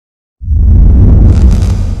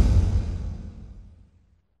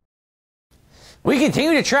We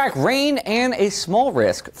continue to track rain and a small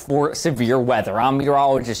risk for severe weather. I'm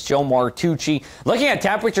meteorologist Joe Martucci. Looking at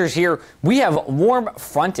temperatures here, we have warm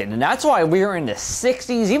fronted, and that's why we are in the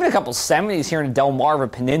 60s, even a couple 70s here in the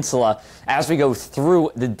Delmarva Peninsula as we go through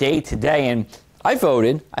the day today. And I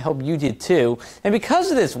voted. I hope you did too. And because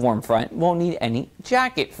of this warm front, you won't need any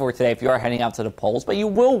jacket for today if you are heading out to the polls, but you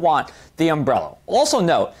will want the umbrella. Also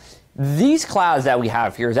note, these clouds that we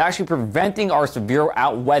have here is actually preventing our severe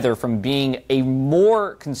out weather from being a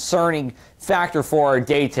more concerning factor for our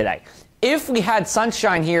day today. If we had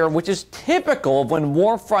sunshine here, which is typical of when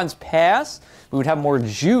warm fronts pass, we would have more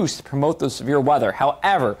juice to promote the severe weather.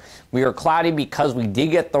 However, we are cloudy because we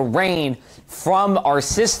did get the rain from our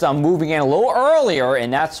system moving in a little earlier,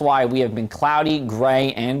 and that's why we have been cloudy,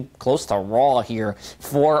 gray, and close to raw here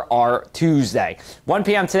for our Tuesday. 1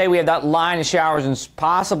 p.m. today, we have that line of showers and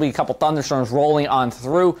possibly a couple thunderstorms rolling on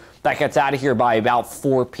through. That gets out of here by about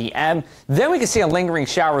 4 p.m. Then we can see a lingering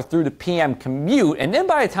shower through the p.m. commute, and then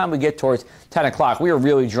by the time we get towards 10 o'clock, we are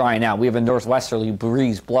really drying out. We have a northwesterly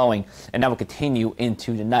breeze blowing, and that will continue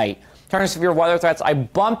into the night. Turning to severe weather threats, I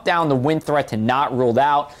bumped down the wind threat to not ruled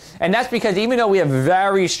out, and that's because even though we have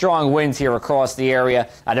very strong winds here across the area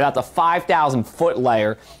at about the 5,000 foot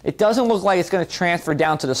layer, it doesn't look like it's going to transfer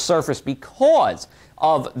down to the surface because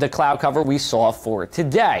of the cloud cover we saw for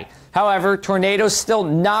today. However, tornadoes still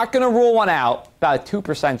not going to rule one out. About a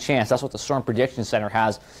 2% chance. That's what the Storm Prediction Center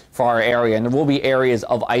has for our area. And there will be areas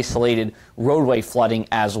of isolated roadway flooding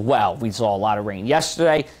as well. We saw a lot of rain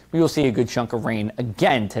yesterday. We will see a good chunk of rain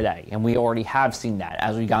again today. And we already have seen that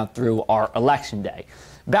as we've gone through our election day.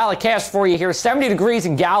 Ballot cast for you here. 70 degrees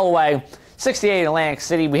in Galloway, 68 in Atlantic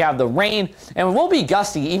City. We have the rain, and it will be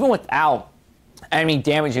gusty even without any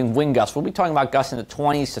damaging wind gusts. We'll be talking about gusts in the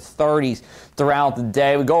 20s to 30s throughout the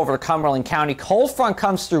day. We go over to Cumberland County. Cold front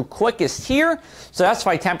comes through quickest here, so that's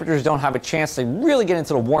why temperatures don't have a chance to really get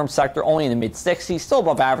into the warm sector, only in the mid-60s, still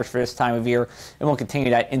above average for this time of year, and we'll continue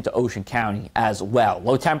that into Ocean County as well.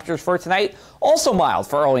 Low temperatures for tonight, also mild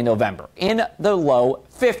for early November, in the low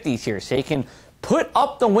 50s here, so you can put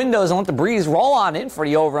up the windows and let the breeze roll on in for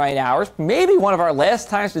the overnight hours. Maybe one of our last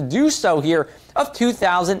times to do so here of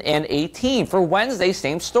 2018. For Wednesday,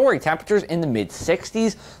 same story. Temperatures in the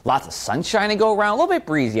mid-60s. Lots of sunshine to go around. A little bit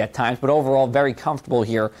breezy at times, but overall very comfortable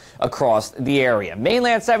here across the area.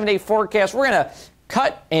 Mainland 7-day forecast. We're going to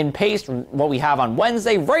cut and paste what we have on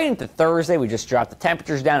Wednesday right into Thursday. We just dropped the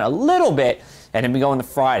temperatures down a little bit, and then we go into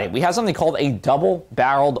Friday. We have something called a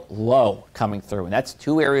double-barreled low coming through, and that's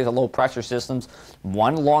two areas of low-pressure systems,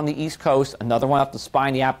 one along the East Coast, another one up the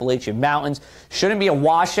spine, the Appalachian Mountains. Shouldn't be a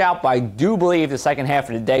washout, but I do believe the second half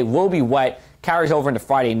of the day will be wet, carries over into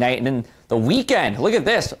Friday night, and then the weekend, look at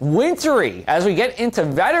this, wintry as we get into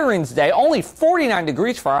Veterans Day. Only 49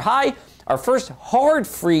 degrees for our high. Our first hard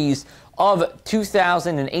freeze of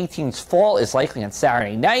 2018's fall is likely on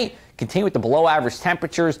Saturday night. Continue with the below average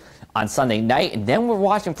temperatures on Sunday night, and then we're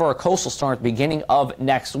watching for a coastal storm at the beginning of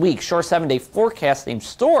next week. Short 7-day forecast, same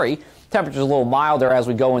story. Temperatures a little milder as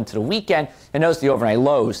we go into the weekend, and notice the overnight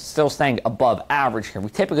lows still staying above average here.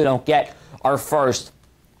 We typically don't get our first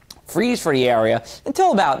freeze for the area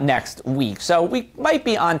until about next week. So we might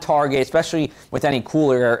be on target, especially with any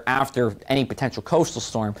cooler air after any potential coastal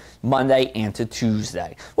storm Monday and to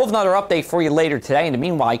Tuesday. We'll have another update for you later today. In the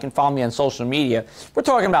meanwhile, you can follow me on social media. We're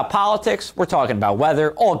talking about politics. We're talking about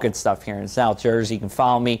weather, all good stuff here in South Jersey. You can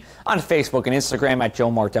follow me on Facebook and Instagram at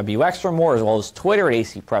JoeMartWX for more, as well as Twitter at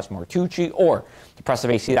AC Press Martucci or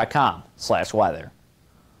thepressofac.com/weather.